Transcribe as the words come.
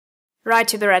Right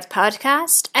to be Read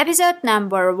podcast, episode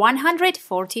number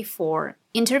 144,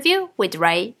 interview with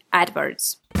Ray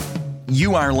Edwards.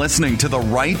 You are listening to the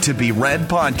Right to be Read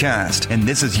podcast, and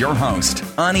this is your host,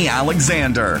 Ani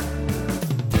Alexander.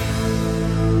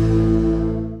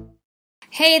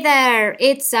 Hey there,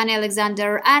 it's Ani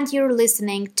Alexander, and you're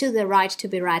listening to the Right to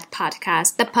be Read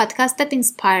podcast, the podcast that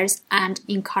inspires and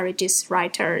encourages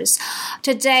writers.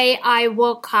 Today, I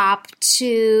woke up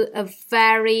to a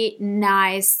very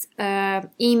nice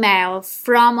email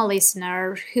from a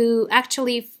listener who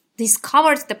actually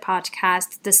discovered the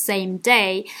podcast the same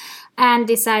day and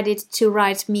decided to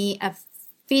write me a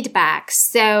feedback.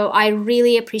 So I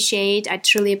truly appreciate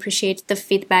the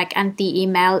feedback and the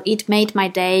email. It made my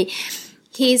day.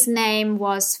 His name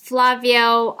was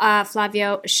Flavio.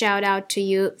 Flavio, shout out to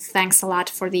you. Thanks a lot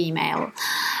for the email.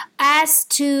 As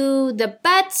to the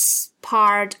bets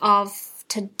part of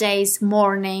today's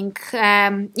morning,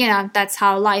 that's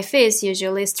how life is,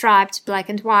 usually striped black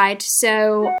and white.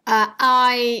 So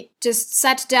I just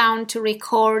sat down to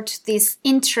record this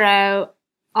intro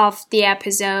of the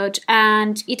episode,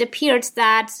 and it appeared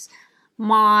that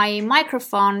my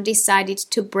microphone decided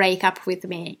to break up with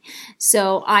me.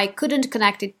 So I couldn't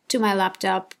connect it to my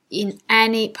laptop in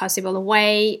any possible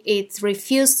way. It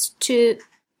refused to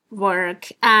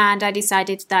work, and I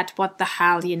decided that what the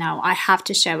hell, I have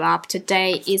to show up.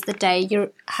 Today is the day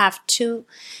you have to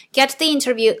get the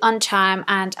interview on time,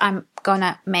 and I'm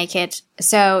gonna make it.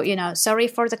 So, sorry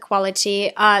for the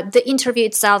quality. The interview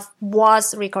itself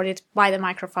was recorded by the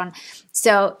microphone,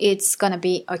 so it's gonna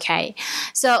be okay.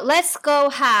 So let's go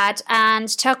ahead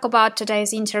and talk about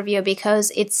today's interview, because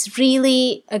it's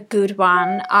really a good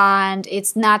one, and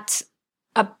it's not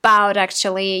about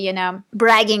actually,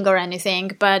 bragging or anything,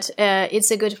 but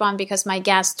it's a good one because my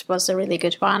guest was a really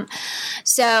good one.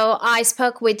 So I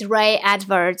spoke with Ray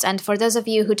Edwards, and for those of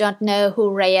you who don't know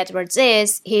who Ray Edwards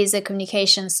is, he's a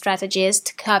communication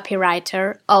strategist,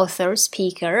 copywriter, author,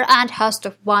 speaker, and host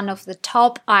of one of the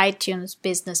top iTunes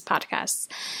business podcasts.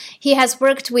 He has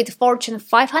worked with Fortune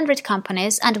 500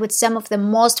 companies and with some of the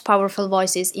most powerful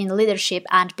voices in leadership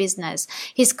and business.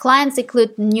 His clients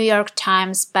include New York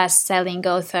Times best-selling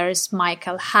authors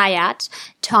Michael Hyatt,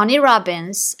 Tony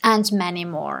Robbins, and many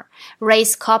more.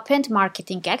 Ray's copy and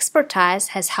marketing expertise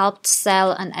has helped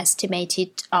sell an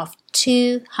estimated of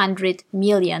 200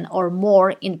 million or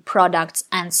more in products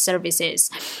and services.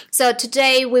 So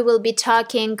today we will be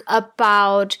talking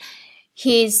about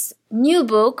his new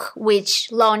book,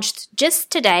 which launched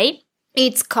just today.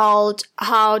 It's called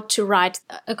How to Write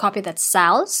a Copy That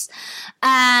Sells.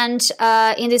 And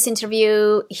in this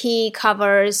interview, he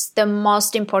covers the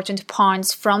most important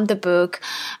points from the book.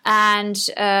 And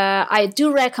I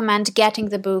do recommend getting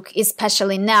the book,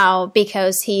 especially now,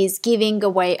 because he's giving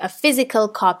away a physical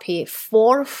copy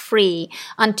for free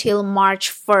until March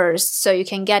 1st. So you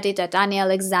can get it at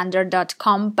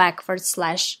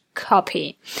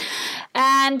anialexander.com/copy.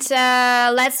 And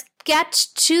let's get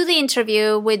to the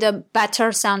interview with a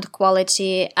better sound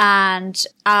quality, and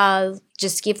I'll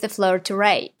just give the floor to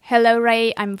Ray. Hello,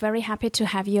 Ray. I'm very happy to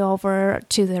have you over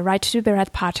to the Right to be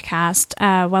Read podcast.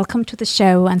 Welcome to the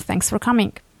show, and thanks for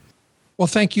coming. Well,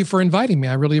 thank you for inviting me.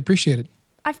 I really appreciate it.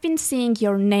 I've been seeing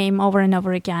your name over and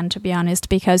over again, to be honest,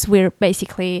 because we're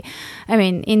basically,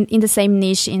 in the same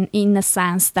niche in the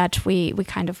sense that we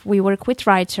work with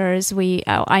writers.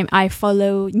 I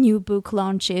follow new book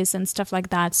launches and stuff like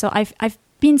that. So I've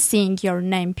been seeing your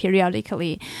name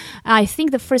periodically. I think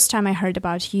the first time I heard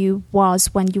about you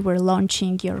was when you were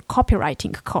launching your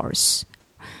copywriting course.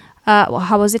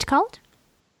 How was it called?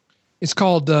 It's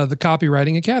called the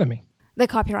Copywriting Academy. The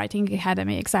Copywriting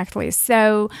Academy, exactly.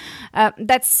 So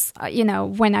that's,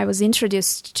 when I was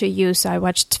introduced to you, so I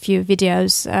watched a few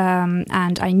videos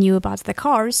and I knew about the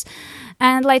course.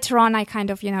 And later on, I kind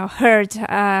of, heard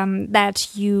that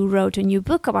you wrote a new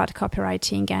book about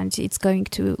copywriting and it's going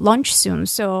to launch soon.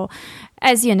 So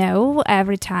as you know,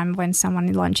 every time when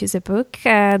someone launches a book,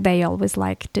 they always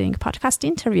like doing podcast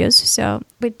interviews. So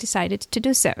we decided to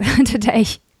do so today.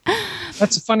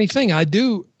 That's a funny thing.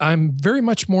 I'm very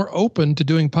much more open to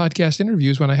doing podcast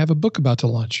interviews when I have a book about to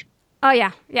launch. Oh,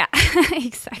 yeah,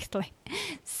 exactly.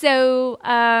 So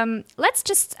let's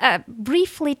just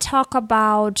briefly talk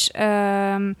about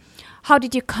how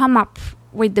did you come up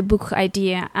with the book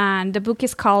idea. And the book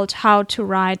is called How to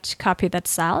Write Copy That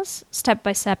Sells,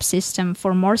 Step-by-Step System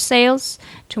for More Sales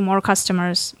to More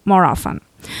Customers More Often.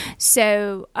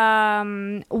 So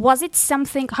was it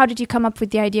something, how did you come up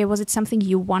with the idea? Was it something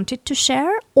you wanted to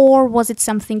share, or was it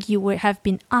something you have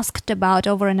been asked about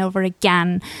over and over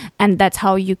again, and that's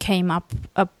how you came up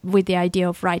with the idea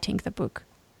of writing the book?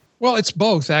 Well, it's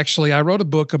both, actually. I wrote a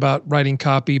book about writing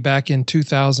copy back in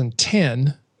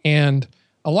 2010, and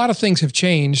a lot of things have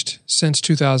changed since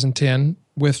 2010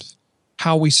 with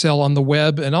how we sell on the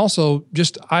web, and also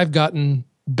just I've gotten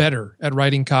better at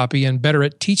writing copy and better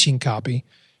at teaching copy.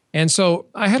 And so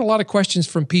I had a lot of questions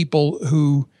from people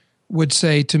who would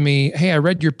say to me, hey, I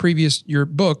read your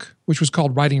book, which was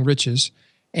called Writing Riches,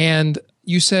 and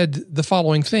you said the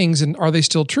following things, and are they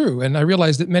still true? And I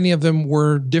realized that many of them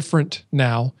were different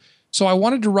now. So I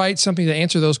wanted to write something to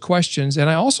answer those questions. And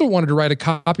I also wanted to write a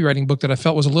copywriting book that I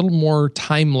felt was a little more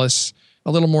timeless,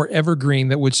 a little more evergreen,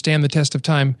 that would stand the test of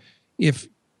time. If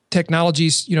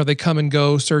technologies, they come and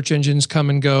go, search engines come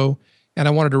and go, and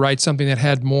I wanted to write something that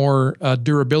had more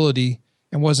durability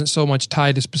and wasn't so much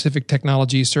tied to specific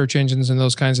technologies, search engines, and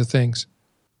those kinds of things.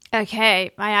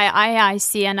 Okay, I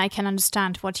see, and I can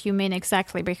understand what you mean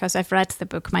exactly, because I've read the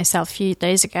book myself a few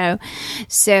days ago,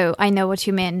 so I know what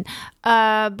you mean.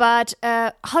 But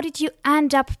how did you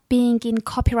end up being in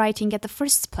copywriting at the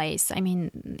first place? I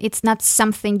mean, it's not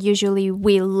something usually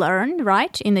we learn,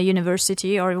 right, in the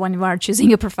university or when we are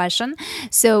choosing a profession.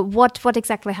 So what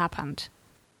exactly happened?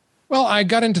 Well, I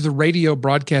got into the radio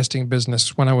broadcasting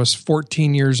business when I was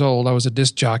 14 years old. I was a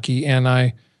disc jockey, and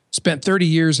I spent 30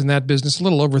 years in that business, a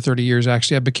little over 30 years,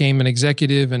 actually. I became an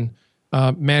executive and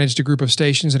managed a group of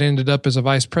stations and ended up as a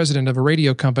vice president of a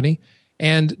radio company.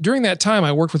 And during that time,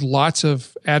 I worked with lots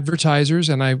of advertisers,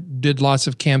 and I did lots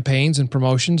of campaigns and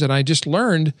promotions. And I just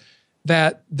learned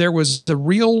that there was a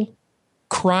real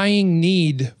crying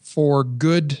need for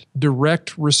good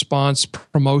direct response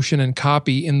promotion and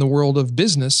copy in the world of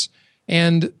business.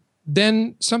 And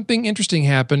then something interesting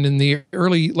happened in the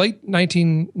late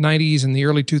 1990s and the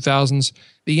early 2000s.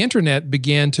 The internet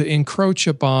began to encroach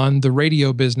upon the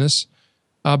radio business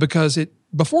because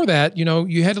before that,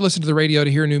 you had to listen to the radio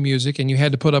to hear new music, and you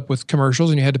had to put up with commercials,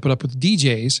 and you had to put up with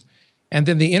DJs. And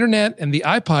then the internet and the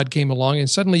iPod came along, and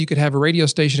suddenly you could have a radio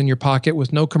station in your pocket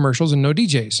with no commercials and no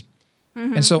DJs.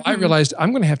 Mm-hmm. And so I realized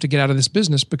I'm going to have to get out of this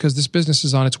business because this business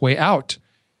is on its way out.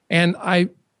 And I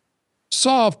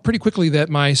saw pretty quickly that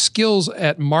my skills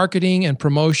at marketing and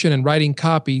promotion and writing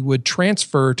copy would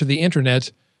transfer to the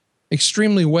internet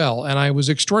extremely well. And I was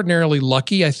extraordinarily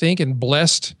lucky, I think, and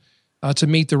blessed to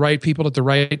meet the right people at the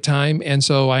right time. And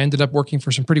so I ended up working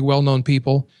for some pretty well-known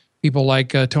people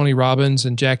like Tony Robbins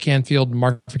and Jack Canfield and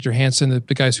Mark Victor Hansen, the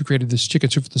guys who created this Chicken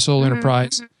Soup for the Soul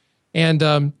enterprise.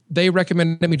 And they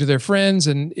recommended me to their friends,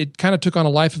 and it kind of took on a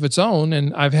life of its own.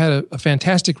 And I've had a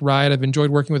fantastic ride. I've enjoyed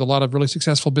working with a lot of really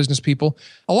successful business people,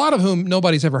 a lot of whom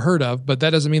nobody's ever heard of, but that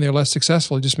doesn't mean they're less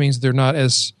successful. It just means they're not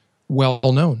as well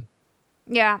known.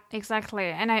 Yeah, exactly.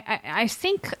 And I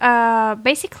think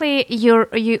basically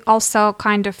you also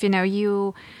kind of,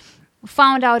 you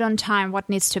found out on time what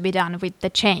needs to be done with the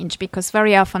change, because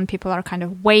very often people are kind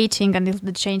of waiting until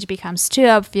the change becomes too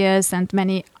obvious, and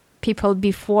many people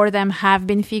before them have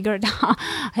figured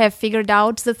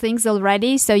out the things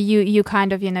already. So you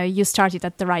kind of, you started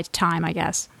at the right time, I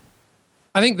guess.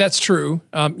 I think that's true.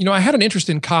 I had an interest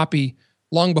in copy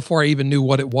long before I even knew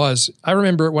what it was. I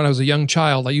remember when I was a young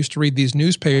child, I used to read these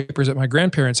newspapers at my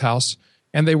grandparents' house,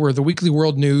 and they were the Weekly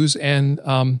World News and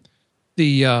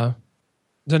the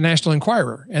National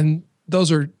Enquirer. And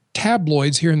those are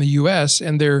tabloids here in the U.S.,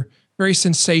 and they're very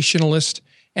sensationalist.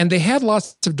 And they had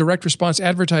lots of direct response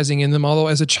advertising in them, although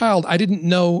as a child, I didn't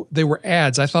know they were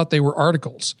ads. I thought they were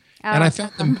articles. And I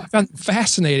found them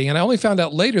fascinating. And I only found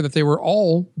out later that they were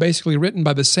all basically written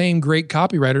by the same great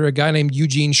copywriter, a guy named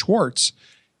Eugene Schwartz.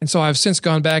 And so I've since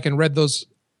gone back and read those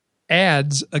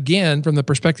ads again from the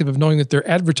perspective of knowing that they're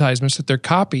advertisements, that they're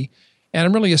copy. And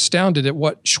I'm really astounded at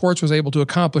what Schwartz was able to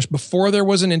accomplish before there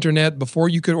was an internet, before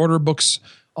you could order books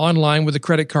online with a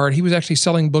credit card. He was actually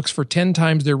selling books for 10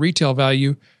 times their retail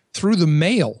value through the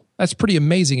mail. That's pretty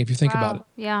amazing if you think about it.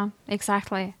 Yeah,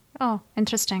 exactly. Oh,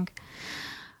 interesting.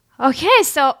 Okay,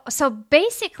 so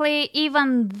basically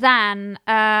even then,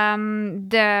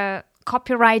 the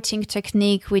copywriting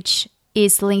technique, which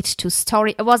is linked to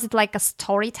story, was it like a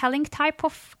storytelling type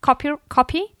of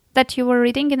copy that you were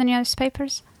reading in the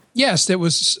newspapers? Yes, it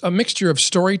was a mixture of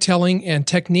storytelling and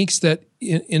techniques that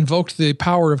invoked the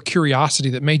power of curiosity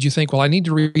that made you think, well, I need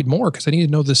to read more because I need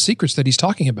to know the secrets that he's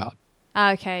talking about.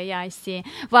 Okay, yeah, I see.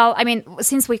 Well, I mean,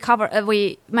 since we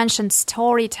mentioned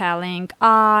storytelling,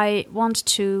 I want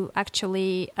to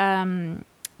actually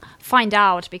find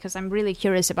out, because I'm really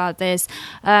curious about this.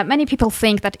 Many people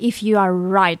think that if you are a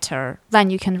writer, then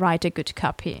you can write a good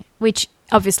copy, which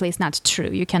obviously is not true.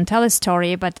 You can tell a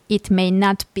story, but it may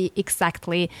not be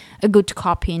exactly a good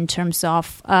copy in terms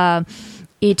of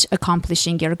it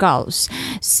accomplishing your goals.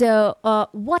 So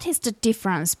what is the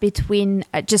difference between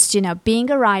just,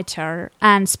 being a writer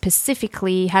and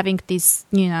specifically having this,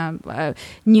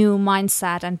 new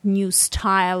mindset and new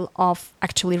style of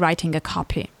actually writing a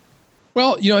copy?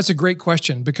 Well, it's a great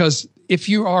question, because if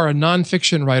you are a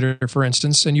nonfiction writer, for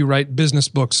instance, and you write business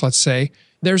books, let's say,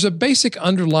 there's a basic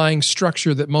underlying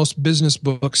structure that most business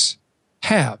books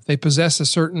have. They possess a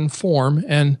certain form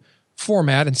and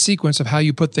format and sequence of how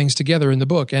you put things together in the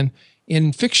book. And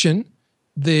in fiction,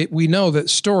 we know that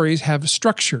stories have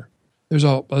structure. There's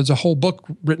a whole book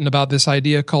written about this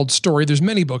idea called Story. There's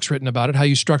many books written about it, how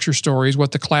you structure stories,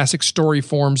 what the classic story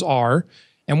forms are.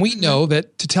 And we know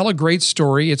that to tell a great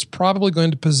story, it's probably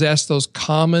going to possess those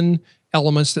common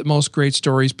elements that most great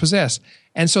stories possess.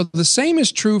 And so the same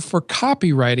is true for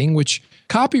copywriting, which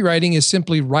copywriting is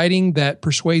simply writing that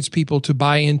persuades people to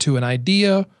buy into an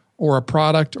idea or a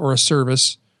product or a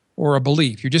service or a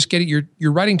belief.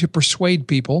 You're writing to persuade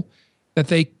people that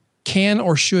they can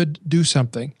or should do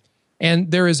something.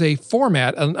 And there is a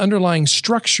format, an underlying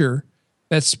structure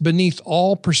that's beneath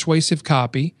all persuasive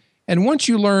copy. And once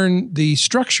you learn the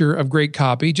structure of great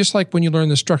copy, just like when you learn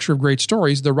the structure of great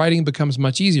stories, the writing becomes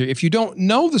much easier. If you don't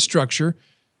know the structure,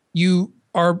 you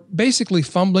are basically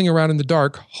fumbling around in the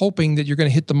dark, hoping that you're going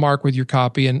to hit the mark with your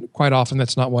copy, and quite often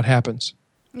that's not what happens.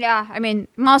 Yeah,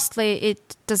 mostly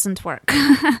it doesn't work.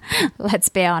 Let's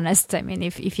be honest.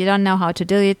 If you don't know how to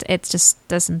do it, it just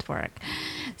doesn't work.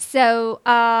 So,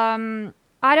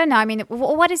 I don't know.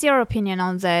 What is your opinion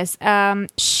on this?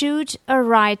 Should a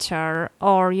writer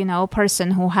or, a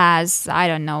person who has,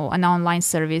 an online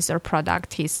service or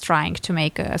product he's trying to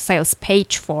make a sales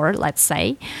page for, let's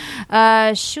say,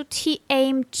 should he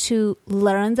aim to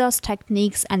learn those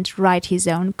techniques and write his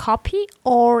own copy?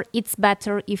 Or it's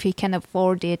better if he can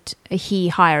afford it, he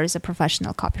hires a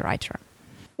professional copywriter?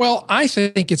 Well, I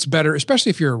think it's better, especially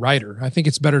if you're a writer, I think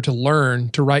it's better to learn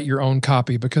to write your own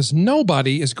copy, because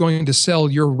nobody is going to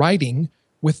sell your writing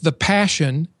with the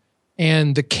passion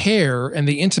and the care and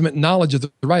the intimate knowledge of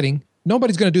the writing.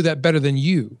 Nobody's going to do that better than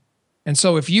you. And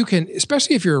so if you can,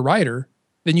 especially if you're a writer,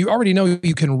 then you already know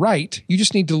you can write. You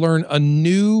just need to learn a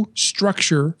new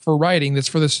structure for writing that's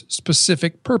for this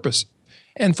specific purpose.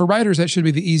 And for writers, that should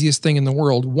be the easiest thing in the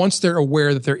world once they're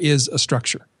aware that there is a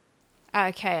structure.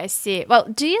 Okay, I see. Well,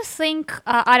 do you think,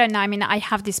 I don't know, I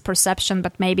have this perception,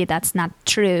 but maybe that's not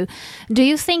true. Do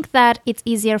you think that it's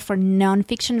easier for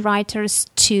nonfiction writers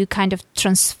to kind of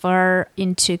transfer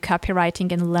into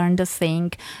copywriting and learn the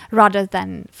thing rather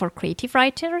than for creative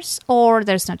writers, or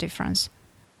there's no difference?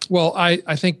 Well,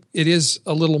 I think it is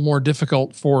a little more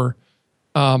difficult for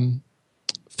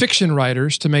fiction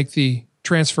writers to make the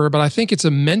transfer, but I think it's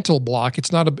a mental block.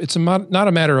 It's not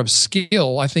a matter of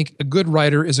skill. I think a good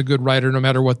writer is a good writer no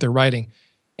matter what they're writing.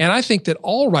 And I think that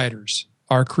all writers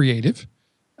are creative.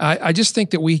 I just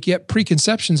think that we get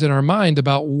preconceptions in our mind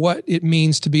about what it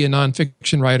means to be a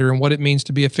nonfiction writer and what it means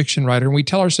to be a fiction writer. And we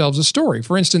tell ourselves a story.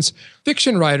 For instance,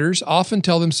 fiction writers often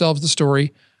tell themselves the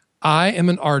story, I am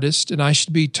an artist and I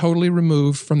should be totally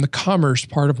removed from the commerce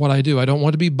part of what I do. I don't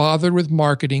want to be bothered with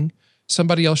marketing.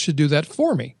 Somebody else should do that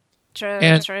for me. True.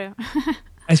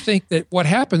 I think that what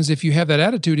happens if you have that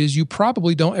attitude is you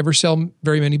probably don't ever sell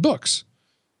very many books,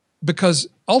 because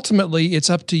ultimately it's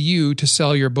up to you to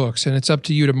sell your books and it's up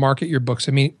to you to market your books.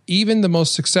 Even the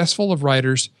most successful of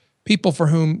writers, people for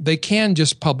whom they can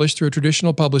just publish through a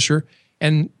traditional publisher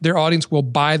and their audience will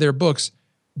buy their books,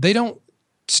 they don't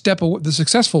step away. The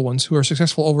successful ones who are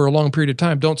successful over a long period of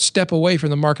time don't step away from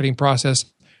the marketing process.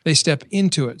 They step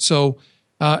into it. So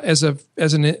as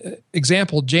an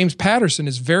example, James Patterson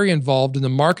is very involved in the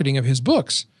marketing of his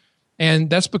books.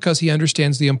 And that's because he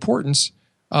understands the importance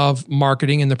of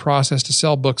marketing and the process to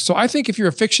sell books. So I think if you're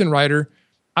a fiction writer,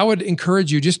 I would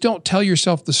encourage you, just don't tell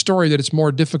yourself the story that it's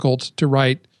more difficult to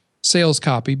write sales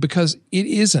copy, because it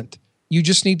isn't. You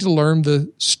just need to learn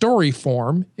the story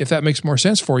form, if that makes more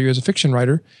sense for you as a fiction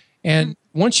writer. And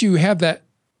once you have that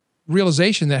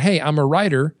realization that, hey, I'm a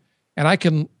writer and I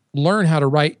can learn how to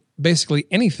write basically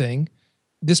anything,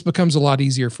 this becomes a lot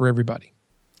easier for everybody.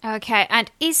 Okay, and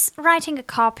is writing a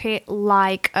copy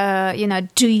like,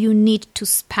 do you need to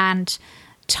spend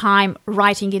time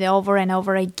writing it over and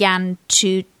over again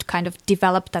to kind of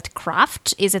develop that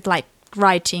craft? Is it like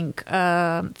writing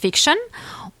fiction,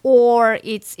 or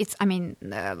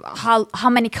how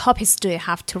many copies do you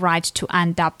have to write to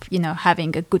end up,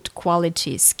 having a good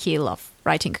quality skill of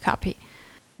writing a copy?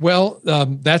 Well,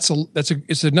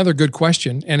 it's another good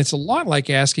question, and it's a lot like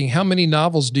asking how many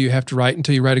novels do you have to write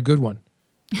until you write a good one.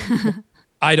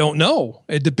 I don't know.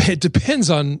 It depends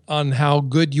on how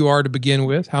good you are to begin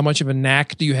with. How much of a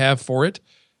knack do you have for it?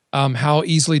 How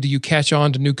easily do you catch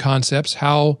on to new concepts?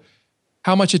 How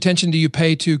much attention do you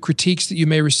pay to critiques that you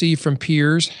may receive from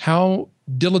peers? How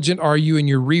diligent are you in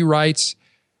your rewrites?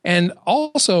 And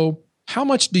also, how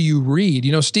much do you read?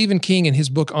 Stephen King in his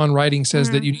book On Writing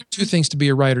says that you need two things to be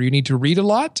a writer. You need to read a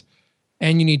lot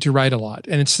and you need to write a lot.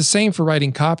 And it's the same for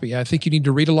writing copy. I think you need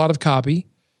to read a lot of copy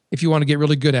if you want to get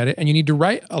really good at it. And you need to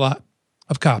write a lot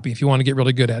of copy if you want to get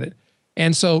really good at it.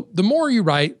 And so the more you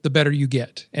write, the better you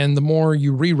get. And the more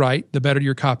you rewrite, the better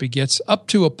your copy gets, up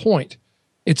to a point.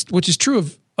 Which is true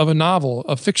of a novel,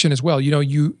 of fiction as well.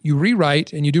 You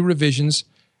rewrite and you do revisions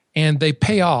and they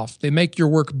pay off. They make your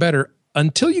work better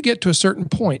until you get to a certain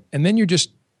point, and then you're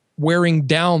just wearing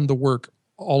down the work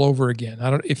all over again. I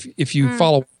don't if you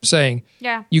follow what I'm saying.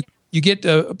 Yeah. You get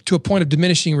to a point of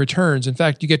diminishing returns. In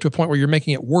fact, you get to a point where you're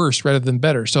making it worse rather than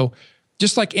better. So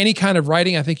just like any kind of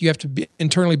writing, I think you have to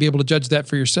internally be able to judge that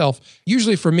for yourself.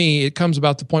 Usually for me, it comes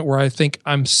about the point where I think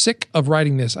I'm sick of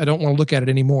writing this. I don't want to look at it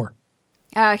anymore.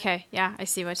 Okay, yeah, I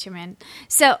see what you mean.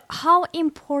 So how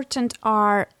important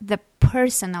are the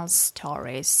personal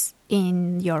stories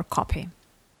in your copy?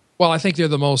 Well, I think they're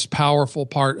the most powerful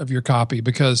part of your copy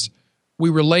because we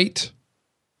relate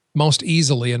most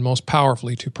easily and most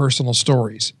powerfully to personal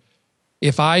stories.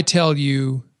 If I tell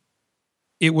you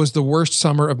it was the worst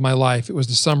summer of my life, it was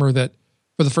the summer that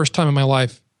for the first time in my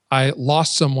life, I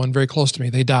lost someone very close to me.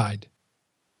 They died.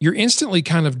 You're instantly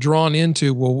kind of drawn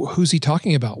into, well, who's he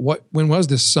talking about? When was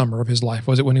this summer of his life?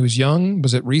 Was it when he was young?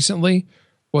 Was it recently?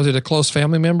 Was it a close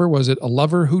family member? Was it a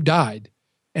lover? Who died?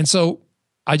 And so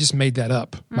I just made that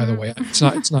up, by the way. It's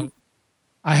not,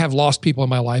 I have lost people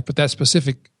in my life, but that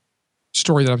specific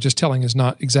story that I was just telling is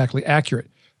not exactly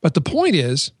accurate. But the point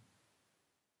is,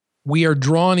 we are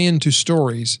drawn into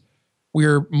stories. We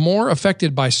are more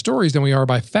affected by stories than we are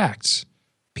by facts.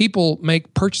 People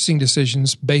make purchasing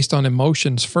decisions based on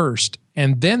emotions first,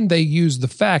 and then they use the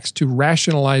facts to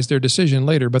rationalize their decision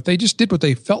later. But they just did what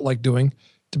they felt like doing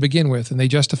to begin with, and they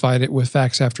justified it with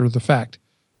facts after the fact.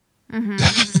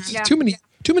 Yeah. Too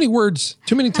many words,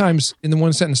 too many times in the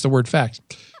one sentence, the word fact.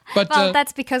 But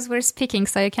that's because we're speaking,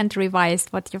 so you can't revise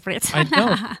what you've written. I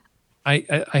know.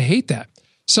 I hate that.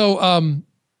 So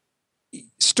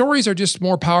stories are just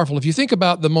more powerful. If you think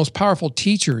about the most powerful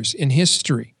teachers in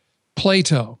history,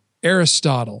 Plato,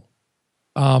 Aristotle,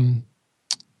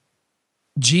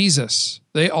 Jesus,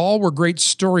 they all were great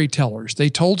storytellers. They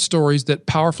told stories that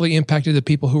powerfully impacted the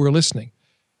people who were listening.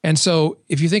 And so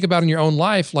if you think about in your own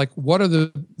life, like what are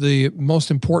the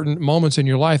most important moments in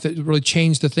your life that really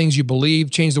changed the things you believe,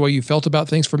 changed the way you felt about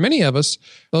things? For many of us,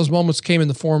 those moments came in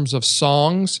the forms of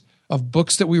songs, of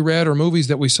books that we read or movies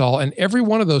that we saw. And every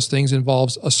one of those things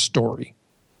involves a story.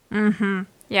 Mm-hmm.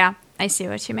 Yeah, I see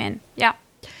what you mean. Yeah.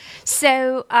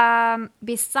 So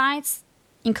besides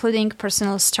including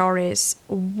personal stories,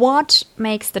 what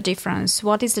makes the difference?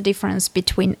 What is the difference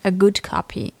between a good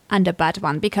copy and a bad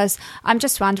one? Because I'm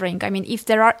just wondering, I mean, if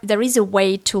there is a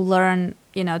way to learn,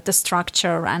 the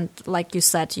structure and, like you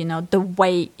said, the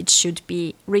way it should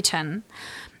be written,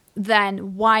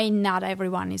 then why not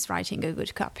everyone is writing a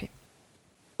good copy?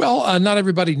 Well, not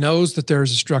everybody knows that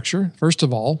there's a structure, first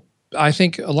of all. I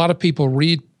think a lot of people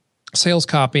read sales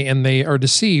copy and they are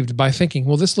deceived by thinking,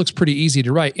 well, this looks pretty easy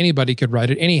to write. Anybody could write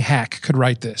it. Any hack could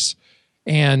write this.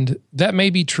 And that may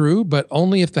be true, but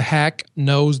only if the hack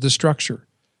knows the structure.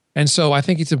 And so I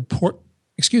think it's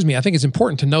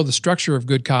important to know the structure of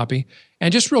good copy.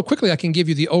 And just real quickly, I can give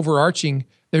you the overarching,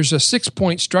 there's a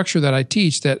 6-point structure that I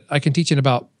teach that I can teach in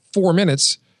about 4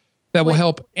 minutes that will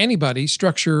help anybody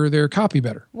structure their copy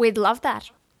better. We'd love that.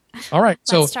 All right.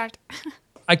 Let's start.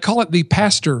 I call it the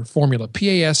pastor formula,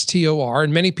 Pastor.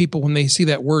 And many people, when they see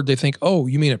that word, they think, oh,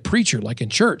 you mean a preacher like in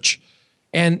church.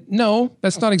 And no,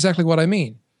 that's not exactly what I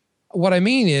mean. What I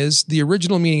mean is the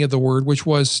original meaning of the word, which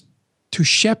was to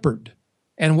shepherd.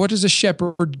 And what does a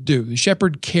shepherd do? The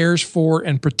shepherd cares for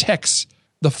and protects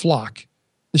the flock.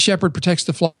 The shepherd protects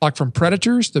the flock from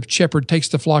predators. The shepherd takes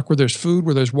the flock where there's food,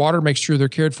 where there's water, makes sure they're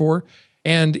cared for.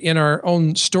 And in our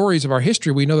own stories of our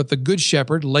history, we know that the good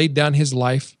shepherd laid down his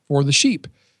life for the sheep.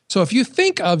 So if you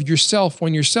think of yourself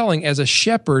when you're selling as a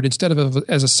shepherd instead of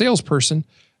as a salesperson,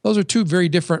 those are two very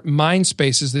different mind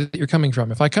spaces that you're coming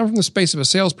from. If I come from the space of a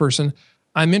salesperson,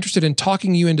 I'm interested in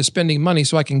talking you into spending money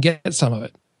so I can get some of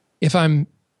it. If I'm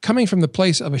coming from the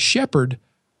place of a shepherd,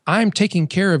 I'm taking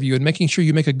care of you and making sure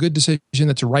you make a good decision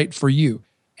that's right for you.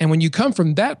 And when you come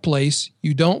from that place,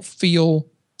 you don't feel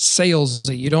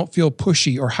salesy, you don't feel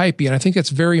pushy or hypey. And I think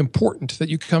that's very important that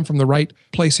you come from the right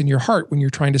place in your heart when you're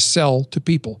trying to sell to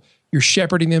people. You're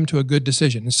shepherding them to a good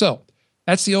decision. And so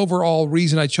that's the overall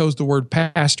reason I chose the word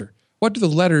pastor. what do the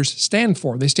letters stand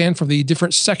for? They stand for the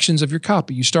different sections of your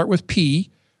copy. You start with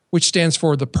P, which stands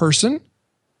for the person,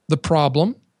 the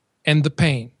problem, and the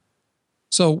pain.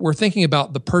 So we're thinking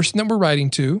about the person that we're writing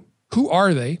to. Who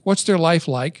are they? What's their life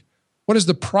like? What is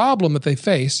the problem that they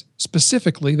face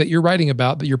specifically that you're writing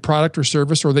about, that your product or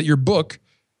service or that your book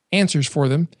answers for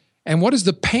them? And what is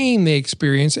the pain they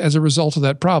experience as a result of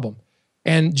that problem?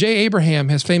 And Jay Abraham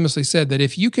has famously said that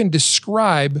if you can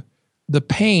describe the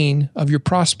pain of your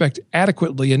prospect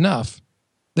adequately enough,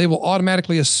 they will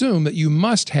automatically assume that you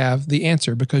must have the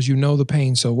answer because you know the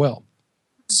pain so well.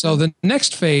 So the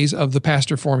next phase of the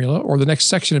pastor formula, or the next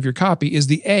section of your copy, is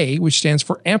the A, which stands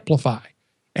for amplify.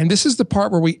 And this is the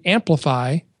part where we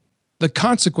amplify the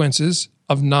consequences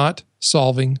of not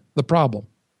solving the problem.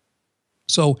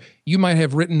 So you might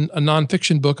have written a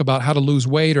nonfiction book about how to lose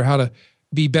weight or how to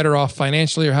be better off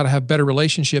financially or how to have better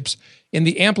relationships. In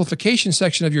the amplification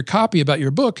section of your copy about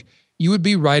your book, you would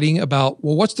be writing about,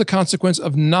 well, what's the consequence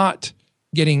of not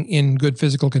getting in good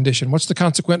physical condition? What's the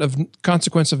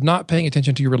consequence of not paying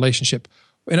attention to your relationship?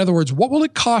 In other words, what will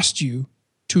it cost you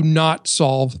to not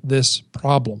solve this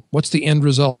problem? What's the end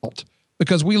result?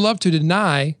 Because we love to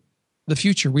deny the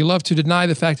future. We love to deny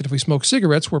the fact that if we smoke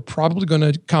cigarettes, we're probably going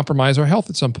to compromise our health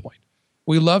at some point.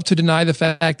 We love to deny the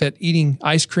fact that eating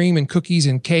ice cream and cookies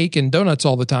and cake and donuts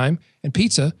all the time and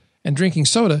pizza and drinking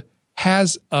soda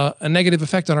has a negative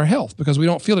effect on our health because we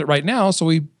don't feel it right now, so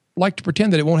we like to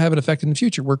pretend that it won't have an effect in the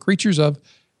future. We're creatures of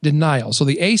denial. So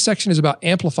the A section is about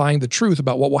amplifying the truth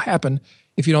about what will happen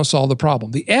if you don't solve the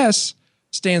problem. The S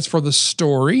stands for the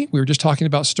story. We were just talking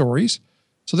about stories.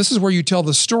 So this is where you tell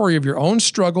the story of your own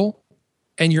struggle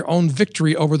and your own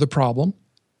victory over the problem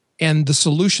and the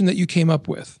solution that you came up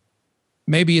with.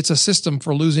 Maybe it's a system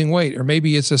for losing weight, or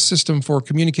maybe it's a system for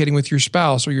communicating with your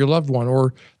spouse or your loved one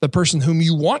or the person whom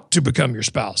you want to become your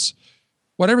spouse.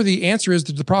 Whatever the answer is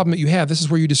to the problem that you have, this is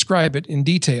where you describe it in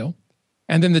detail.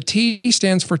 And then the T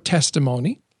stands for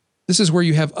testimony. This is where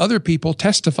you have other people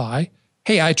testify,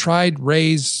 hey, I tried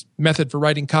Ray's method for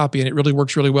writing copy and it really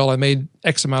works really well. I made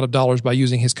X amount of dollars by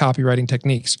using his copywriting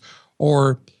techniques.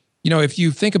 Or, if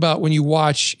you think about when you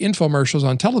watch infomercials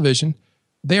on television,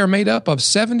 they are made up of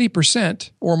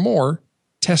 70% or more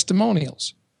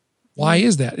testimonials. Why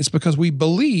is that? It's because we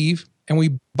believe and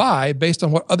we buy based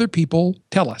on what other people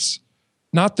tell us.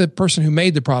 Not the person who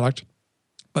made the product,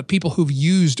 but people who've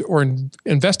used or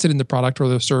invested in the product or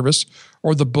the service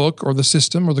or the book or the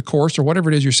system or the course or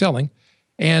whatever it is you're selling,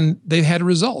 and they've had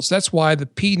results. That's why the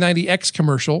P90X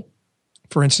commercial,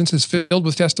 for instance, is filled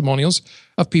with testimonials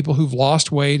of people who've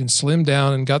lost weight and slimmed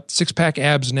down and got six-pack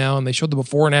abs now, and they showed the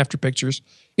before and after pictures.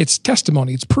 It's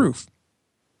testimony. It's proof.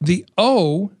 The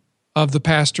O of the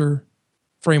pastor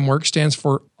framework stands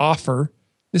for offer.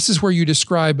 This is where you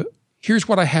describe, here's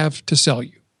what I have to sell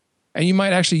you. And you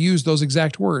might actually use those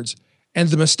exact words. And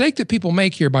the mistake that people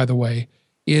make here, by the way,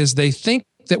 is they think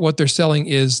that what they're selling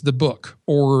is the book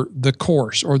or the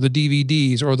course or the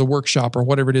DVDs or the workshop or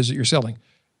whatever it is that you're selling,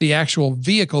 the actual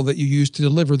vehicle that you use to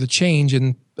deliver the change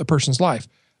in a person's life.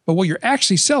 But what you're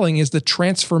actually selling is the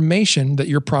transformation that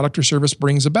your product or service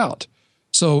brings about.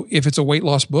 So if it's a weight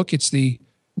loss book, it's the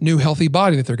new healthy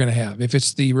body that they're going to have. If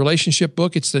it's the relationship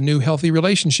book, it's the new healthy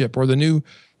relationship or the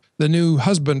new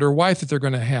husband or wife that they're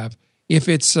going to have. If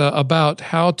it's about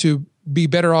how to be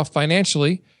better off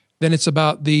financially, then it's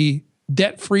about the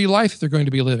debt-free life that they're going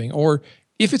to be living. Or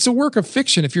if it's a work of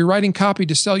fiction, if you're writing copy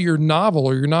to sell your novel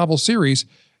or your novel series,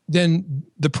 then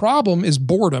the problem is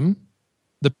boredom.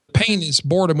 The pain is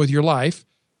boredom with your life.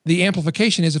 The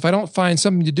amplification is if I don't find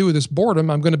something to do with this boredom,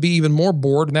 I'm going to be even more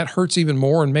bored, and that hurts even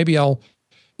more, and maybe I'll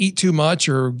eat too much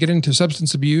or get into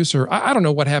substance abuse, or I don't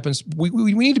know what happens.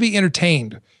 We need to be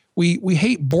entertained. We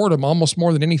hate boredom almost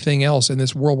more than anything else in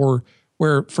this world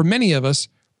where for many of us,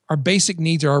 our basic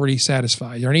needs are already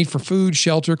satisfied. Our need for food,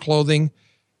 shelter, clothing,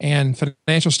 and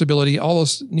financial stability, all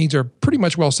those needs are pretty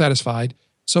much well satisfied.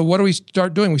 So what do we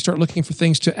start doing? We start looking for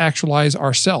things to actualize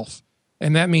ourselves.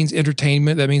 And that means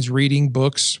entertainment. That means reading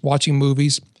books, watching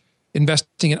movies,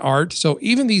 investing in art. So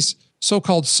even these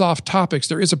so-called soft topics,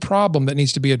 there is a problem that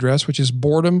needs to be addressed, which is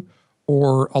boredom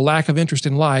or a lack of interest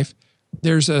in life.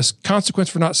 There's a consequence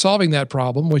for not solving that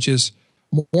problem, which is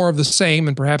more of the same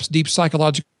and perhaps deep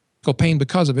psychological pain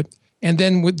because of it. And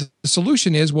then the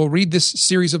solution is, well, read this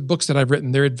series of books that I've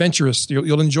written. They're adventurous.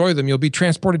 You'll enjoy them. You'll be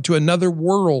transported to another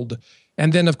world.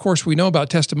 And then, of course, we know about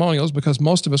testimonials because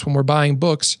most of us, when we're buying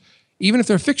books, even if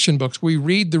they're fiction books, we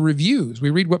read the reviews. We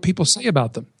read what people say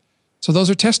about them. So those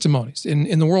are testimonies.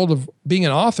 In the world of being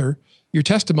an author, your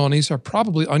testimonies are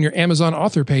probably on your Amazon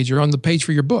author page or on the page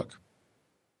for your book.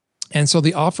 And so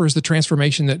the offer is the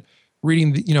transformation that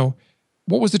reading,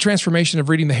 what was the transformation of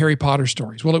reading the Harry Potter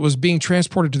stories? Well, it was being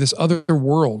transported to this other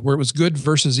world where it was good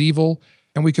versus evil,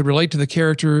 and we could relate to the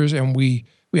characters, and we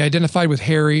identified with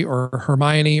Harry or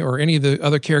Hermione or any of the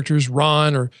other characters,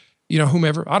 Ron or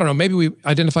whomever. I don't know. Maybe we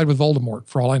identified with Voldemort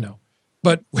for all I know.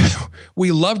 But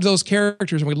we loved those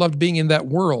characters and we loved being in that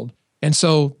world. And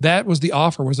so that was the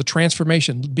offer, was the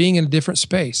transformation, being in a different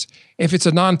space. If it's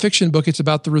a nonfiction book, it's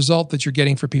about the result that you're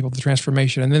getting for people, the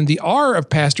transformation. And then the R of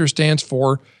pastor stands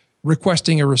for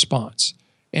requesting a response.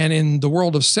 And in the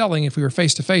world of selling, if we were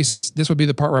face-to-face, this would be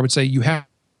the part where I would say you have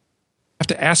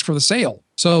to ask for the sale.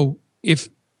 So if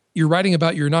you're writing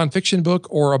about your nonfiction book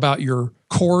or about your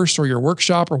course or your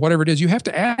workshop or whatever it is, you have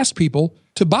to ask people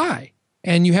to buy.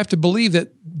 And you have to believe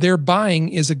that their buying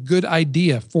is a good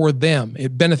idea for them.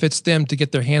 It benefits them to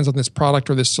get their hands on this product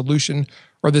or this solution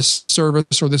or this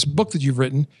service or this book that you've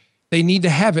written. They need to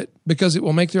have it because it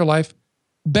will make their life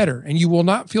better. And you will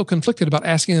not feel conflicted about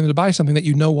asking them to buy something that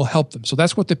you know will help them. So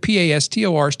that's what the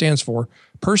PASTOR stands for.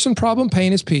 Person, problem,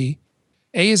 pain is P.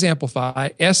 A is amplify.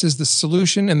 S is the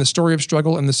solution and the story of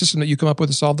struggle and the system that you come up with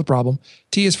to solve the problem.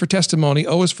 T is for testimony.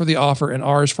 O is for the offer. And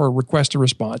R is for request a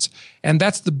response. And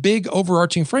that's the big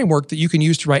overarching framework that you can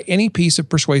use to write any piece of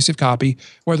persuasive copy,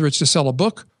 whether it's to sell a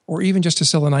book or even just to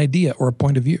sell an idea or a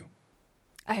point of view.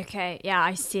 Okay, yeah,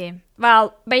 I see.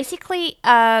 Well, basically,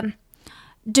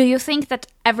 do you think that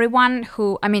everyone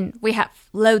who, we have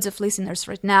loads of listeners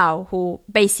right now who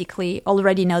basically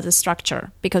already know the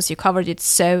structure because you covered it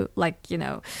so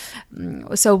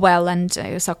so well and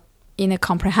so in a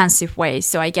comprehensive way.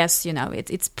 So I guess,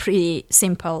 it's pretty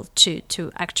simple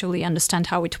to actually understand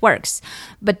how it works.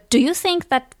 But do you think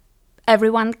that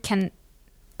everyone can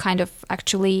kind of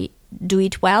actually do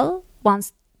it well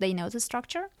once they know the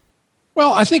structure?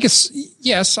 Well, I think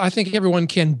yes, I think everyone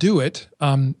can do it.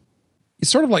 It's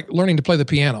sort of like learning to play the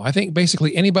piano. I think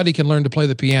basically anybody can learn to play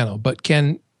the piano, but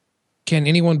can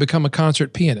anyone become a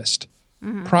concert pianist?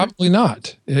 Mm-hmm. Probably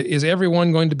not. Is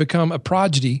everyone going to become a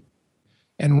prodigy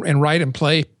and write and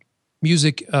play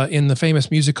music in the famous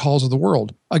music halls of the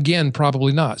world? Again,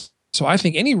 probably not. So I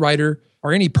think any writer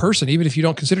or any person, even if you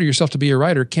don't consider yourself to be a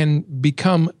writer, can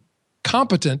become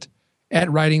competent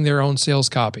at writing their own sales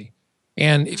copy.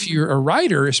 And if you're a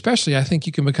writer, especially, I think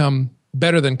you can become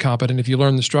better than competent if you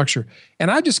learn the structure. And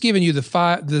I've just given you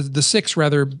the six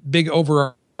rather big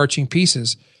overarching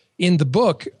pieces. In the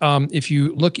book, if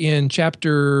you look in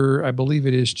chapter, I believe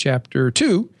it is chapter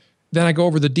 2, then I go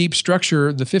over the deep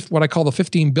structure, what I call the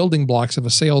 15 building blocks of a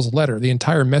sales letter, the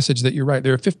entire message that you write.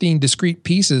 There are 15 discrete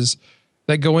pieces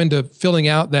that go into filling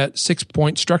out that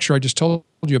 6-point structure I just told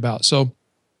you about. So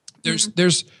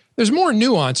there's more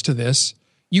nuance to this.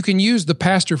 You can use the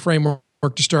pastor framework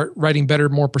to start writing better,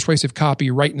 more persuasive copy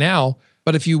right now.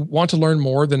 But if you want to learn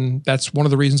more, then that's one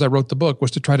of the reasons I wrote the book, was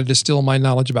to try to distill my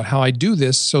knowledge about how I do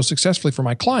this so successfully for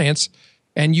my clients.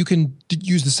 And you can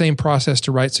use the same process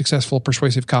to write successful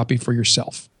persuasive copy for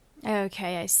yourself.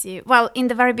 Okay, I see. Well, in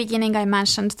the very beginning, I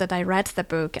mentioned that I read the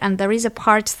book, and there is a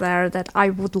part there that I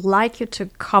would like you to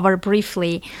cover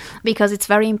briefly because it's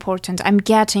very important. I'm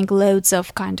getting loads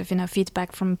of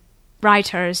feedback from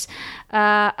writers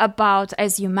about,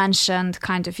 as you mentioned,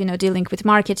 dealing with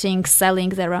marketing, selling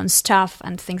their own stuff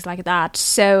and things like that.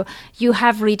 So you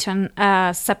have written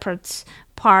a separate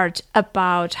part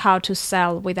about how to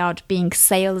sell without being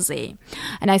salesy.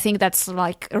 And I think that's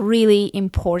like a really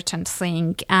important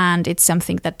thing. And it's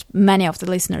something that many of the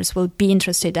listeners will be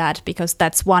interested at because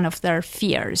that's one of their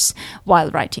fears while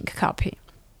writing copy.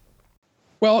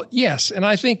 Well, yes. And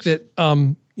I think that,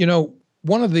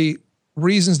 one of the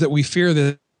reasons that we fear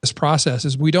this process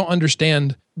is we don't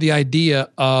understand the idea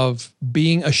of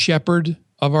being a shepherd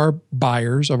of our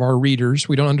buyers, of our readers.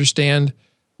 We don't understand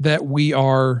that we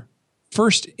are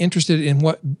first interested in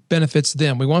what benefits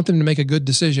them. We want them to make a good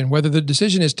decision, whether the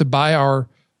decision is to buy our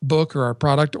book or our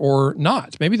product or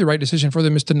not. Maybe the right decision for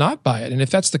them is to not buy it. And if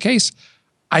that's the case,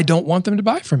 I don't want them to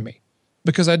buy from me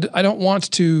because I don't want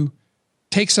to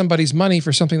take somebody's money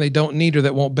for something they don't need or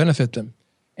that won't benefit them.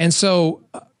 And so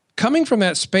coming from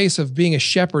that space of being a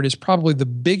shepherd is probably the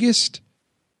biggest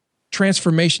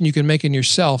transformation you can make in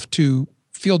yourself to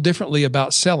feel differently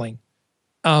about selling.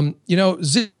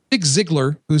 Zig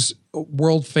Ziglar, who's a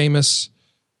world famous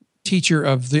teacher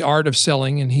of the art of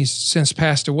selling, and he's since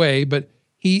passed away, but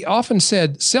he often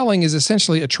said selling is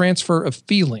essentially a transfer of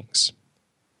feelings.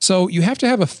 So you have to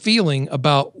have a feeling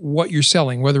about what you're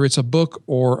selling, whether it's a book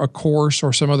or a course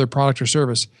or some other product or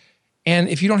service. And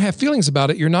if you don't have feelings about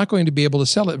it, you're not going to be able to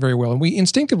sell it very well. And we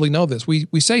instinctively know this. We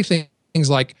say things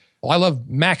like, well, I love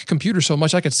Mac computers so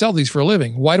much I could sell these for a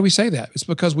living. Why do we say that? It's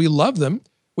because we love them.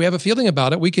 We have a feeling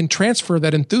about it. We can transfer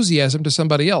that enthusiasm to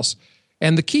somebody else.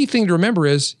 And the key thing to remember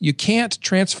is you can't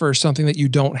transfer something that you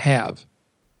don't have.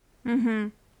 Mm-hmm.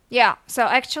 Yeah. So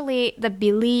actually, the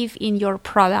belief in your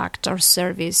product or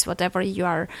service, whatever you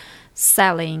are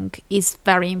selling, is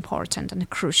very important and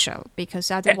crucial, because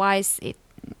otherwise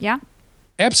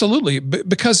Absolutely.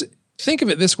 Because think of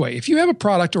it this way. If you have a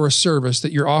product or a service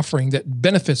that you're offering that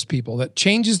benefits people, that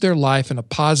changes their life in a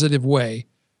positive way,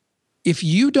 if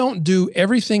you don't do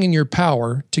everything in your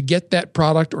power to get that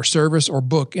product or service or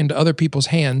book into other people's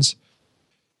hands,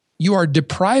 you are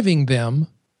depriving them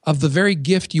of the very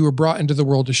gift you were brought into the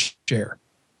world to share.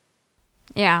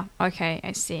 Yeah, okay,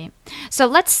 I see. So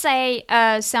let's say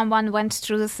someone went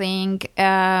through the thing,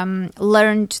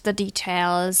 learned the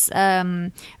details,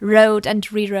 wrote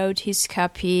and rewrote his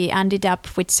copy, ended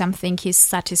up with something he's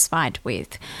satisfied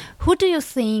with. Who do you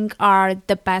think are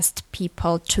the best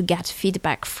people to get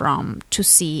feedback from to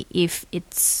see if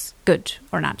it's good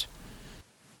or not?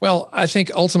 Well, I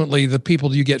think ultimately the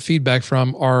people you get feedback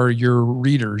from are your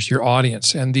readers, your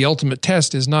audience. And the ultimate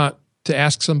test is not to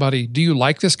ask somebody, do you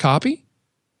like this copy?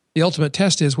 The ultimate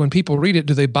test is when people read it,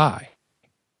 do they buy?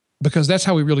 Because that's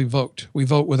how we really vote. We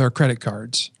vote with our credit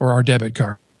cards or our debit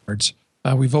cards.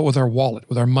 We vote with our wallet,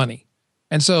 with our money.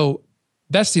 And so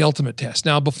that's the ultimate test.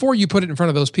 Now, before you put it in front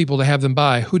of those people to have them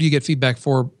buy, who do you get feedback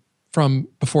from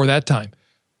before that time?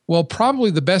 Well,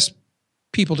 probably the best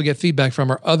people to get feedback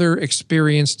from are other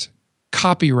experienced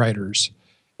copywriters.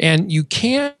 And you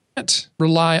can't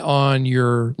rely on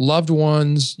your loved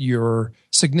ones, your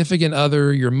significant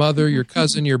other, your mother, your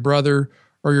cousin, your brother,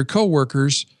 or your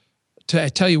coworkers to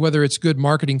tell you whether it's good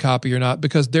marketing copy or not,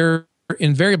 because they're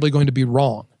invariably going to be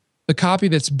wrong. The copy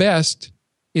that's best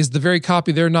is the very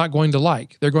copy they're not going to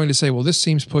like. They're going to say, well, this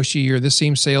seems pushy, or this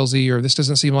seems salesy, or this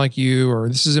doesn't seem like you, or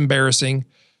this is embarrassing.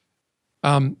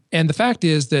 And the fact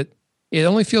is that it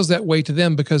only feels that way to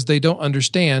them because they don't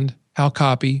understand how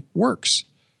copy works.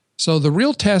 So the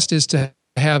real test is to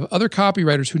have other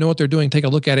copywriters who know what they're doing take a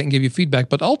look at it and give you feedback.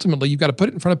 But ultimately, you've got to put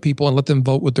it in front of people and let them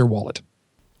vote with their wallet.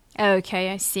 Okay,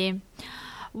 I see.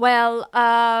 Well,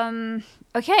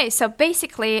 okay. So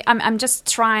basically, I'm just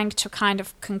trying to kind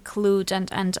of conclude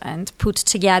and put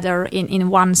together in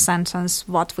one sentence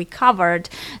what we covered.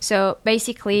 So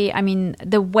basically, I mean,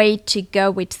 the way to go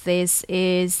with this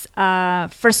is,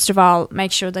 first of all,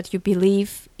 make sure that you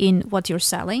believe in what you're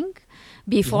selling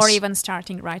before even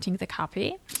starting writing the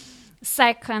copy.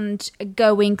 Second,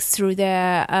 going through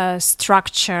the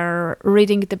structure,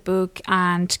 reading the book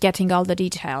and getting all the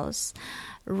details.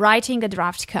 Writing a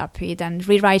draft copy, then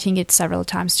rewriting it several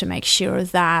times to make sure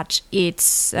that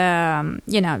it's, you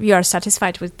are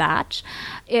satisfied with that.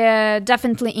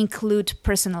 Definitely include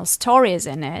personal stories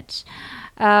in it.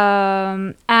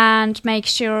 And make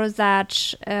sure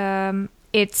that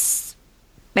it's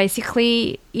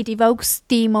basically, it evokes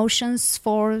the emotions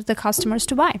for the customers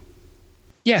to buy.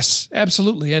 Yes,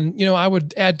 absolutely. And, I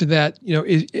would add to that,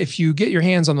 if you get your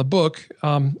hands on the book,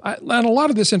 and a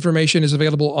lot of this information is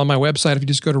available on my website. If you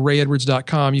just go to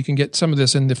rayedwards.com, you can get some of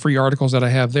this in the free articles that I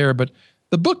have there. But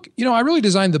the book, I really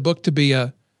designed the book to be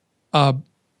a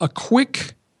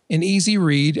quick and easy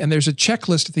read. And there's a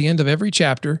checklist at the end of every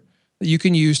chapter that you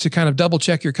can use to kind of double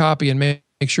check your copy and make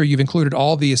sure you've included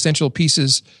all the essential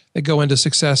pieces that go into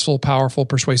successful, powerful,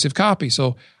 persuasive copy.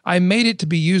 So I made it to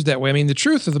be used that way. I mean, the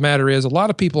truth of the matter is a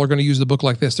lot of people are going to use the book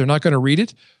like this. They're not going to read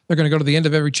it. They're going to go to the end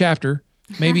of every chapter,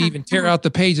 maybe even tear out the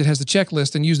page that has the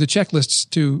checklist and use the checklists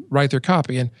to write their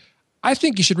copy. And I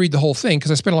think you should read the whole thing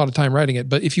because I spent a lot of time writing it.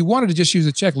 But if you wanted to just use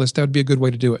a checklist, that would be a good way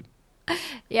to do it.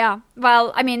 Yeah,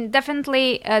 well, I mean,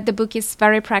 definitely the book is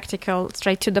very practical,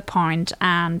 straight to the point,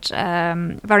 and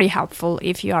very helpful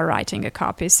if you are writing a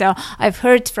copy. So I've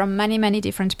heard from many, many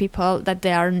different people that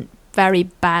they are very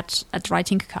bad at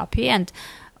writing a copy, and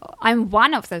I'm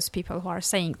one of those people who are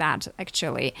saying that,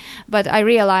 actually. But I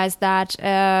realized that,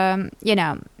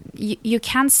 you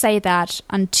can't say that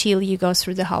until you go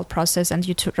through the whole process and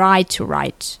you try to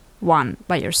write one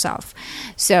by yourself.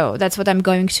 So that's what I'm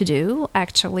going to do,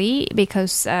 actually,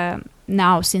 because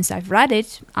now since I've read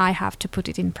it, I have to put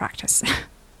it in practice.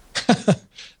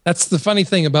 That's the funny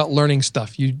thing about learning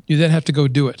stuff. You then have to go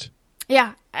do it.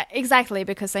 Yeah, exactly.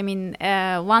 Because, I mean,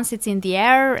 once it's in the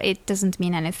air, it doesn't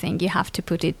mean anything. You have to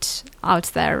put it out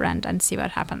there and see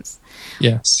what happens.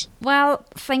 Yes. Well,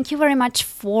 thank you very much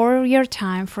for your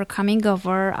time, for coming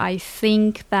over. I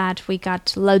think that we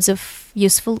got loads of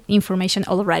useful information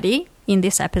already in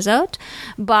this episode.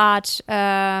 But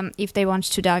if they want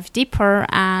to dive deeper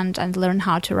and learn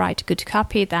how to write good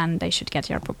copy, then they should get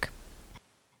your book.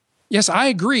 Yes, I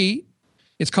agree.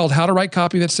 It's called How to Write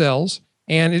Copy That Sells.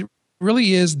 And it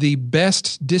really is the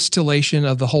best distillation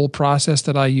of the whole process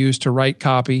that I use to write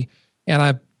copy. And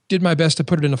I did my best to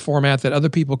put it in a format that other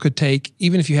people could take,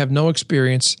 even if you have no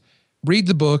experience, read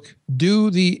the book,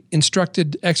 do the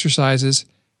instructed exercises,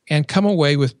 and come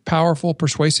away with powerful,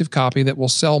 persuasive copy that will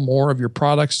sell more of your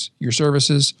products, your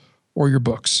services, or your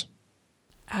books.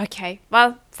 Okay.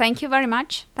 Well, thank you very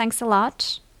much. Thanks a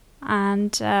lot.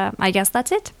 And I guess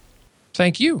that's it.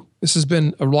 Thank you. This has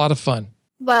been a lot of fun.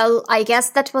 Well, I guess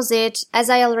that was it. As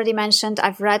I already mentioned,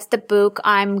 I've read the book.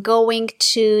 I'm going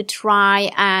to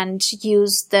try and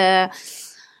use the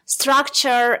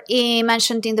structure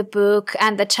mentioned in the book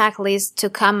and the checklist to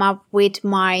come up with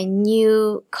my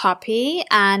new copy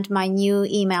and my new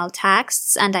email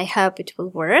texts, and I hope it will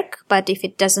work. But if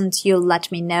it doesn't, you'll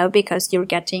let me know because you're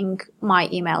getting my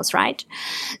emails, right?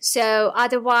 So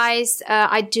otherwise,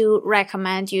 I do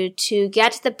recommend you to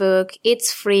get the book.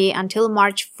 It's free until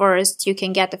March 1st. You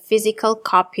can get a physical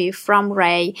copy from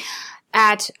Ray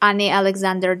at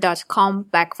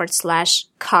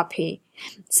anialexander.com/copy.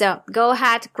 So go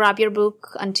ahead, grab your book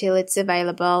until it's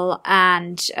available,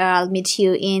 and I'll meet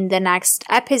you in the next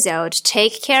episode.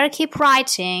 Take care, keep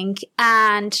writing,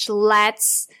 and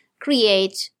let's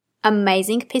create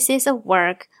amazing pieces of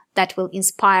work that will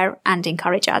inspire and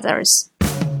encourage others.